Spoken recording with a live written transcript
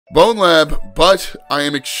BONELAB, but I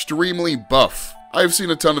am extremely buff. I have seen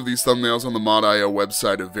a ton of these thumbnails on the Mod.io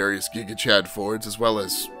website of various GigaChad Fords, as well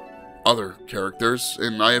as other characters,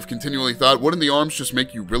 and I have continually thought, wouldn't the arms just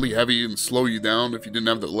make you really heavy and slow you down if you didn't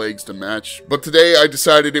have the legs to match? But today I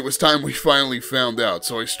decided it was time we finally found out,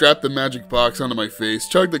 so I strapped the magic box onto my face,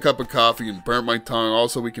 chugged a cup of coffee, and burnt my tongue all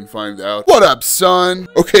so we can find out. What up, son?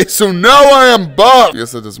 Okay, so now I am buff!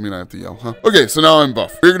 Yes, that doesn't mean I have to yell, huh? Okay, so now I'm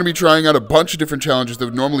buff. We're gonna be trying out a bunch of different challenges that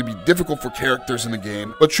would normally be difficult for characters in the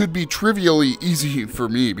game, but should be trivially easy for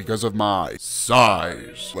me because of my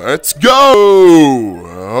size. Let's go!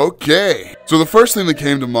 Okay. So the first thing that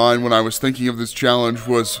came to mind when I was thinking of this challenge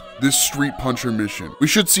was this street puncher mission. We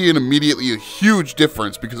should see immediately a huge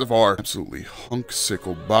difference because of our absolutely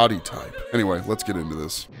hunk-sickle body type. Anyway, let's get into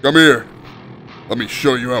this. Come here. Let me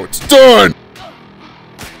show you how it's done.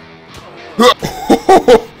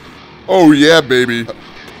 Oh yeah, baby.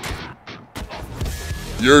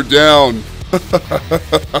 You're down.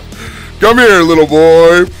 Come here, little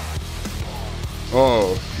boy.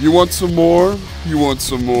 Oh, you want some more? You want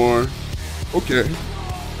some more? Okay.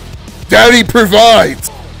 Daddy provides!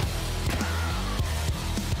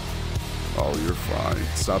 Oh, you're fine.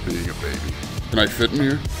 Stop being a baby. Can I fit in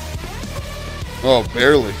here? Oh,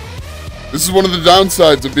 barely. This is one of the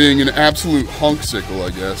downsides of being an absolute hunk-sickle, I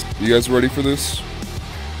guess. You guys ready for this?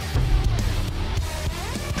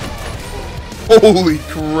 Holy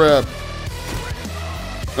crap.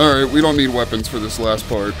 Alright, we don't need weapons for this last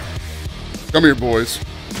part. Come here, boys.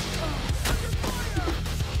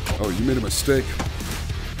 Oh, you made a mistake.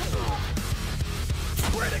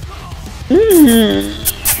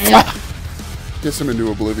 Kiss him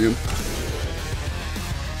into oblivion.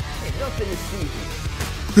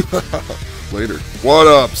 Later. What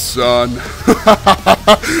up, son?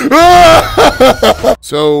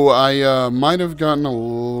 So, I might have gotten a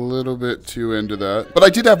little bit too into that. But I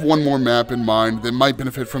did have one more map in mind that might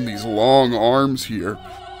benefit from these long arms here.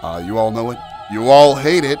 You all know it. You all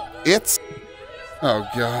hate it. It's... Oh,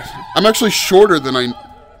 God. I'm actually shorter than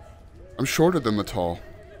I'm shorter than the tall.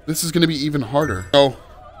 This is going to be even harder. Oh.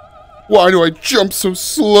 Why do I jump so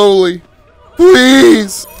slowly?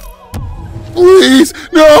 Please! Please!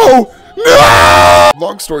 No! No!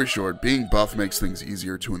 Long story short, being buff makes things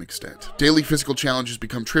easier to an extent. Daily physical challenges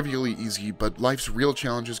become trivially easy, but life's real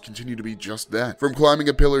challenges continue to be just that. From climbing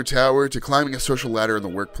a pillar tower, to climbing a social ladder in the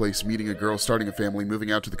workplace, meeting a girl, starting a family,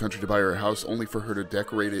 moving out to the country to buy her a house, only for her to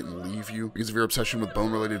decorate it and leave you because of your obsession with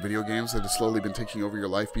bone-related video games that has slowly been taking over your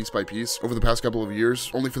life piece by piece over the past couple of years,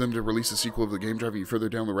 only for them to release a sequel of the game driving you further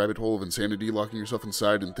down the rabbit hole of insanity, locking yourself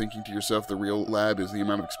inside and thinking to yourself the real lab is the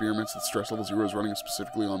amount of experiments that Stress Level 0 is running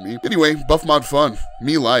specifically on me. Anyway, buff mod fun.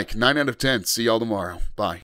 Me like. 9 out of 10. See y'all tomorrow. Bye.